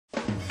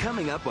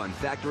Coming up on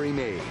Factory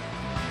Made,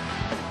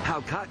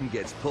 how cotton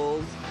gets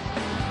pulled,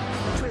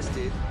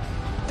 twisted,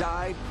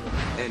 dyed,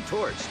 and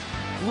torched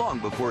long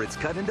before it's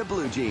cut into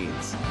blue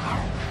jeans.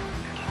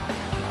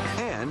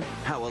 And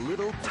how a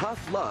little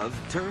tough love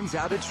turns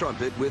out a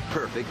trumpet with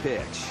perfect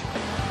pitch.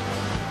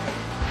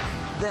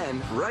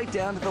 Then, right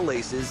down to the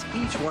laces,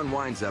 each one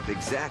winds up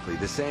exactly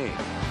the same.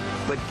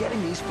 But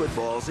getting these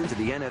footballs into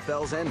the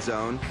NFL's end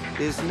zone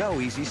is no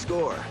easy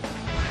score.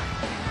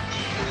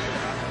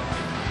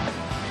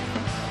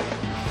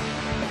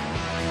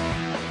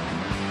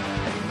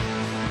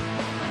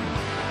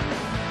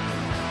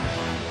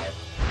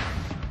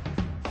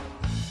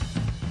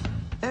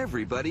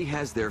 Everybody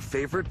has their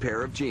favorite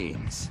pair of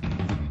jeans.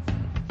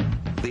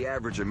 The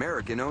average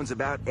American owns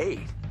about 8,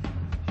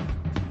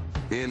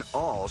 in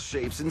all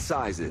shapes and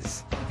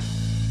sizes.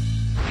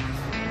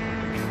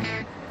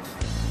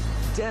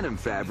 Denim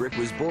fabric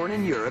was born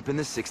in Europe in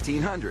the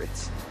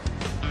 1600s.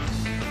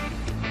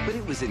 But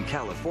it was in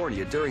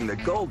California during the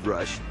gold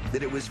rush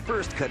that it was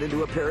first cut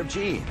into a pair of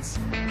jeans.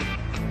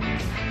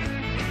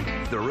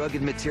 The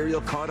rugged material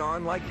caught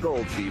on like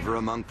gold fever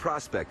among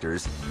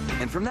prospectors,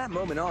 and from that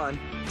moment on,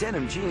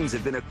 denim jeans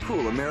have been a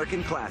cool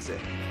American classic.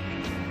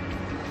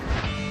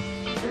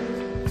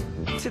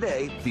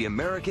 Today, the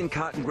American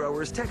Cotton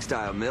Growers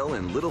Textile Mill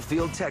in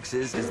Littlefield,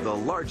 Texas is the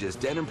largest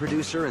denim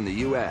producer in the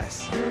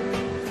U.S.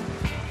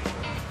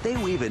 They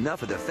weave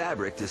enough of the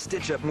fabric to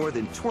stitch up more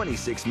than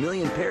 26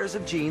 million pairs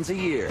of jeans a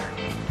year.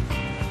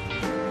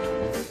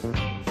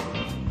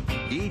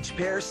 Each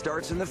pair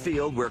starts in the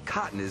field where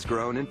cotton is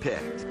grown and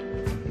picked.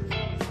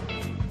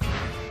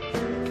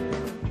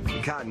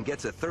 Cotton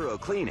gets a thorough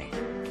cleaning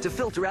to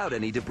filter out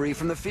any debris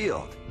from the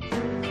field.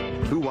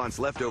 Who wants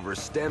leftover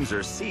stems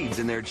or seeds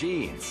in their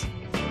jeans?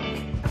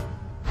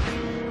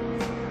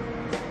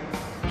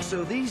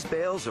 So these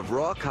bales of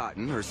raw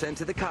cotton are sent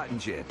to the cotton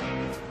gin.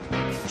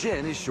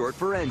 Gin is short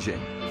for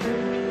engine.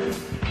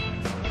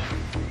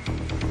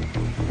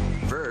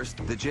 First,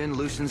 the gin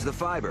loosens the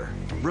fiber,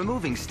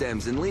 removing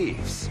stems and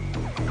leaves.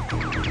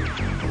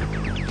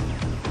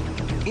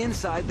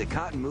 Inside, the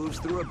cotton moves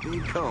through a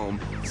big comb,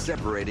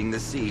 separating the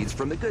seeds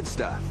from the good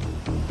stuff.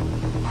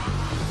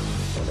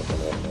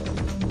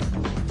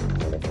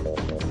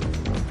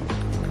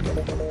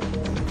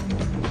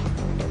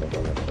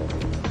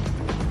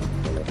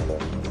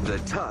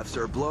 The tufts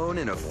are blown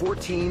in a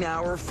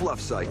 14-hour fluff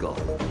cycle,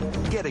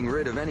 getting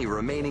rid of any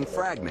remaining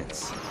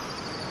fragments.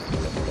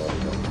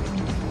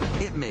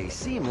 It may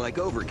seem like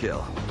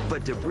overkill,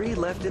 but debris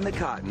left in the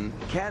cotton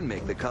can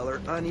make the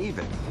color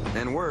uneven,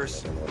 and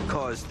worse,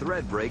 cause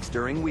thread breaks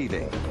during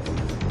weaving.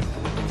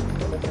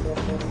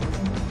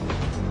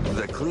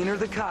 The cleaner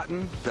the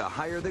cotton, the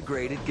higher the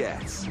grade it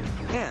gets,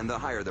 and the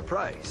higher the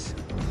price.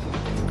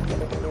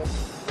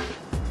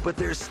 But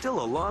there's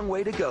still a long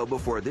way to go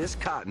before this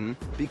cotton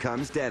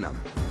becomes denim.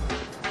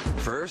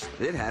 First,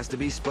 it has to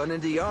be spun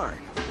into yarn.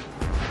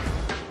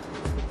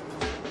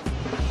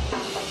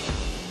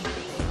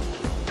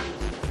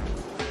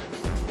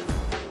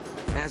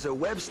 As a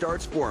web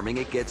starts forming,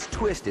 it gets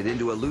twisted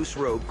into a loose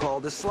rope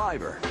called a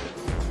sliver.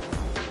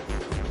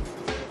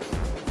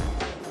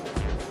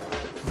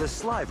 The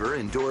sliver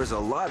endures a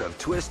lot of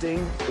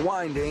twisting,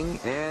 winding,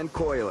 and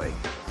coiling.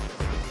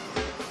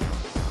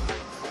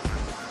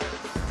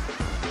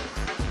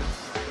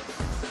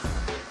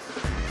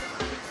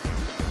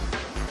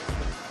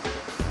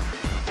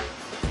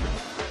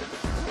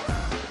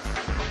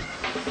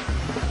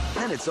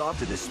 Then it's off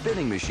to the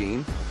spinning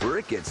machine, where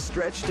it gets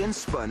stretched and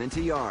spun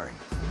into yarn.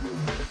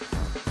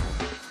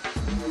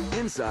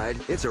 Inside,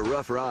 it's a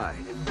rough ride.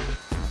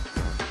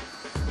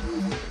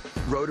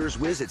 Rotors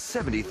whiz at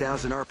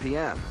 70,000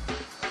 RPM,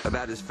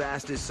 about as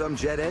fast as some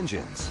jet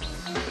engines.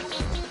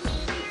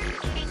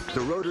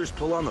 The rotors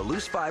pull on the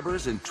loose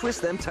fibers and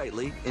twist them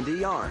tightly into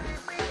yarn.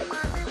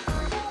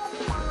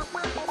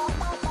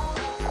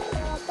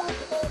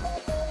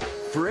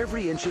 For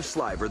every inch of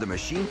sliver, the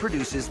machine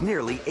produces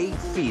nearly 8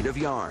 feet of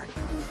yarn.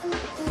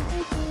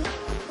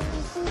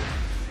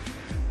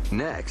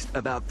 Next,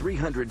 about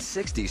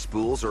 360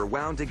 spools are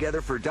wound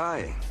together for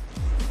dyeing.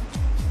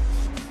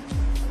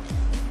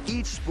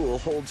 Each spool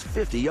holds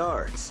 50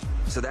 yards,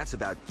 so that's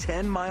about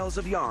 10 miles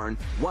of yarn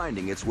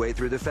winding its way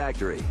through the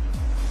factory.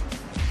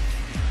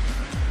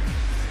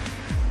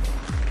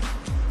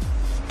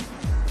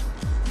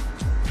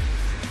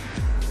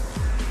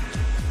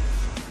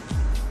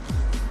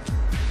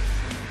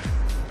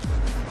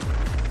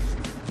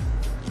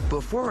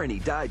 Before any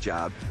dye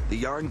job, the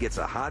yarn gets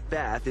a hot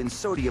bath in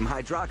sodium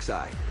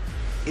hydroxide.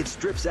 It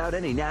strips out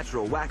any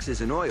natural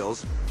waxes and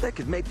oils that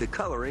could make the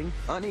coloring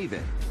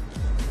uneven.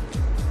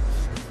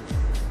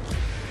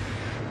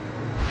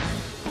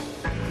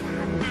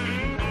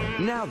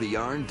 Now the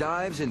yarn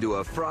dives into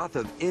a froth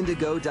of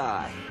indigo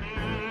dye.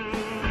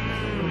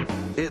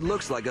 It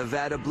looks like a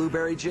vat of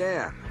blueberry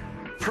jam,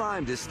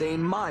 primed to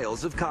stain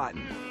miles of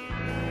cotton.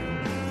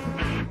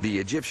 The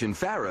Egyptian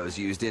pharaohs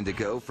used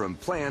indigo from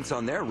plants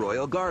on their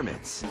royal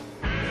garments.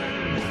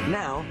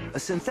 Now, a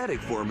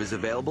synthetic form is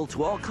available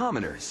to all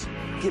commoners,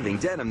 giving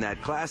denim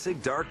that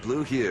classic dark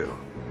blue hue.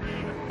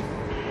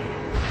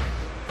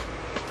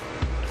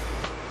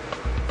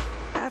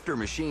 After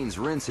machines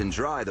rinse and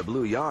dry the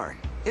blue yarn,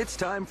 it's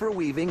time for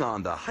weaving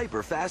on the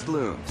hyper-fast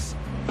looms.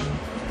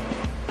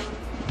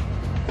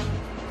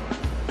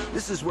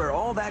 This is where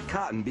all that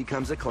cotton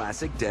becomes a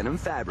classic denim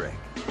fabric.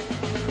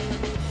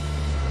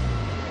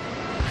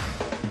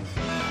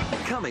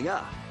 Coming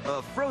up,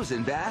 a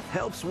frozen bath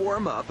helps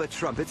warm up a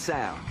trumpet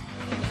sound.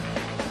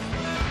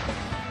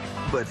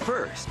 But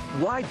first,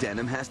 why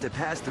denim has to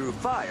pass through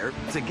fire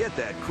to get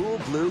that cool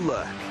blue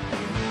look.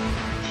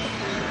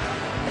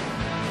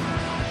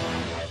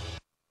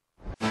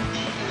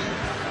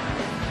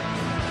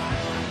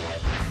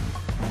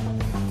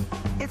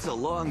 It's a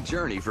long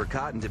journey for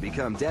cotton to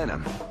become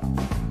denim.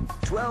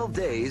 12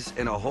 days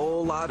and a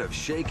whole lot of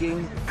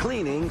shaking,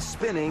 cleaning,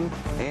 spinning,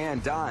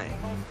 and dyeing.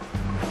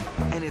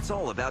 And it's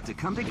all about to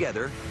come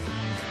together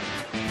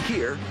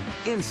here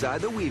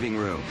inside the weaving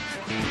room.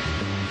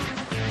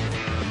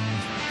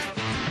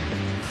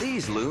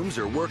 These looms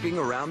are working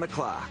around the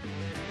clock.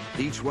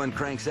 Each one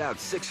cranks out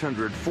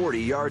 640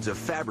 yards of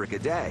fabric a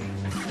day.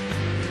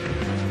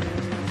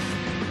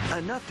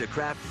 Enough to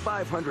craft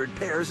 500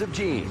 pairs of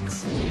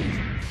jeans.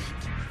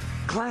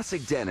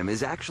 Classic denim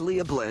is actually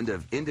a blend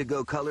of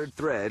indigo-colored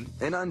thread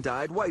and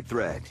undyed white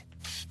thread.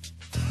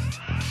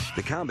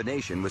 The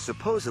combination was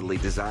supposedly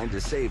designed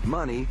to save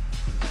money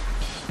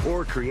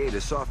or create a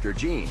softer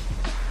jean.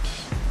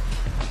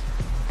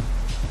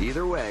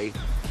 Either way,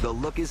 the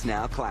look is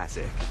now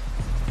classic.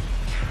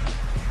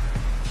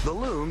 The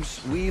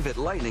looms weave at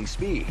lightning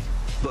speed,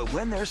 but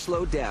when they're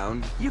slowed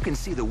down, you can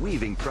see the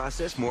weaving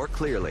process more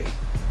clearly.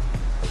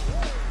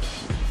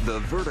 The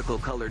vertical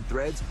colored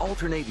threads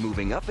alternate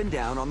moving up and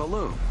down on the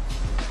loom.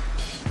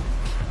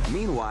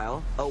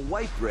 Meanwhile, a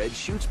white thread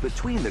shoots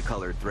between the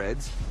colored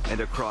threads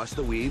and across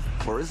the weave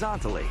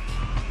horizontally.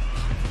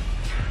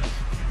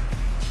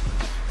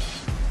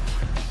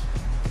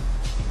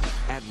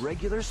 At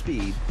regular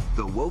speed,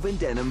 the woven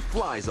denim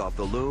flies off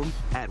the loom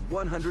at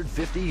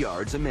 150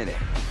 yards a minute.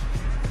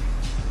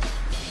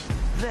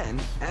 Then,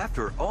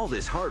 after all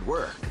this hard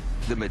work,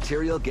 the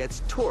material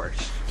gets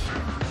torched.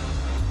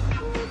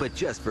 But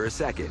just for a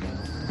second.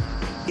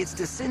 It's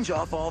to singe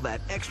off all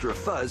that extra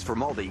fuzz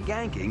from all the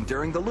yanking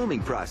during the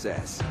looming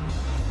process.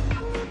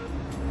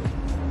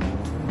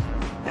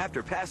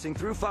 After passing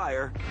through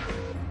fire,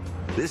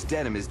 this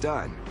denim is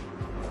done.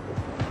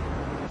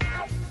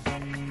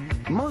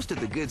 Most of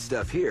the good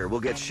stuff here will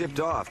get shipped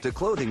off to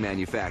clothing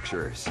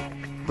manufacturers,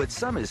 but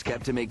some is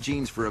kept to make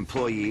jeans for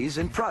employees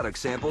and product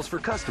samples for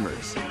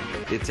customers.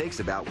 It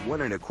takes about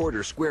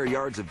 1¼ square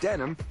yards of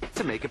denim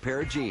to make a pair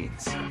of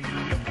jeans.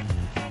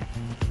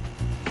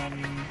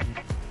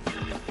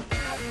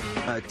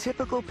 A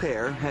typical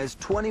pair has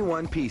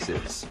 21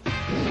 pieces.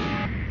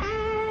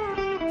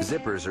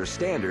 Zippers are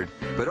standard,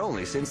 but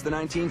only since the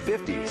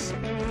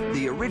 1950s.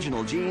 The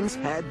original jeans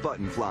had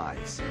button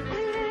flies.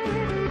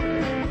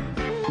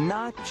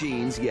 Not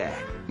jeans yet.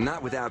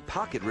 Not without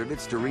pocket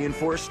rivets to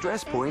reinforce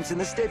stress points in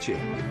the stitching.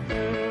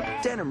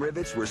 Denim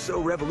rivets were so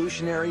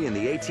revolutionary in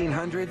the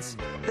 1800s,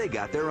 they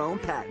got their own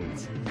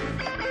patent.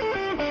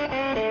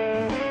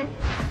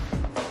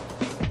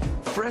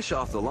 Fresh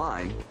off the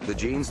line, the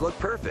jeans look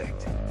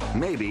perfect.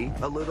 Maybe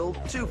a little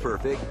too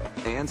perfect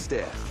and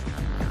stiff.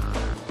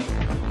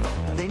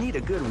 They need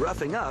a good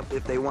roughing up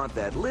if they want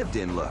that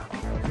lived-in look.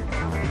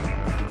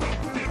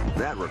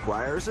 That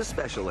requires a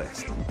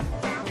specialist.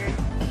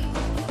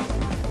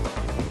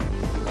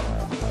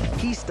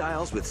 He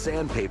styles with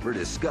sandpaper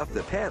to scuff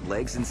the pant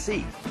legs and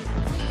seat.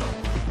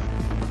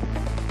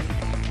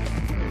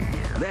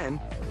 Then,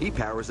 he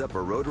powers up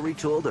a rotary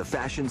tool to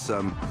fashion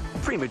some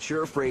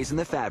premature frays in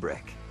the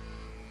fabric.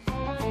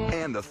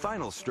 And the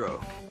final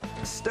stroke,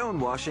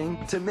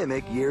 stonewashing to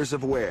mimic years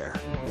of wear.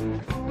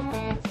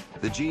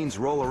 The jeans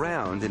roll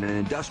around in an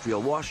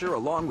industrial washer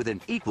along with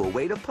an equal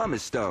weight of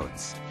pumice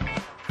stones.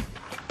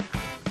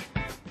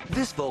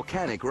 This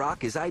volcanic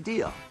rock is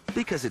ideal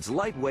because it's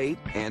lightweight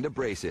and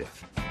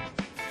abrasive.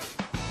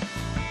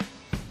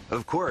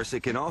 Of course,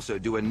 it can also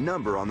do a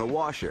number on the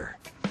washer.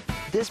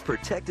 This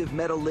protective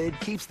metal lid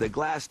keeps the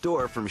glass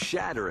door from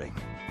shattering.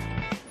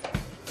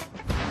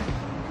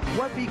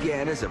 What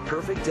began as a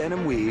perfect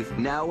denim weave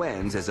now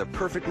ends as a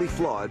perfectly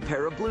flawed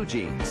pair of blue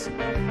jeans.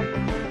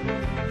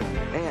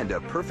 And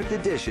a perfect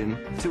addition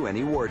to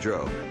any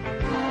wardrobe.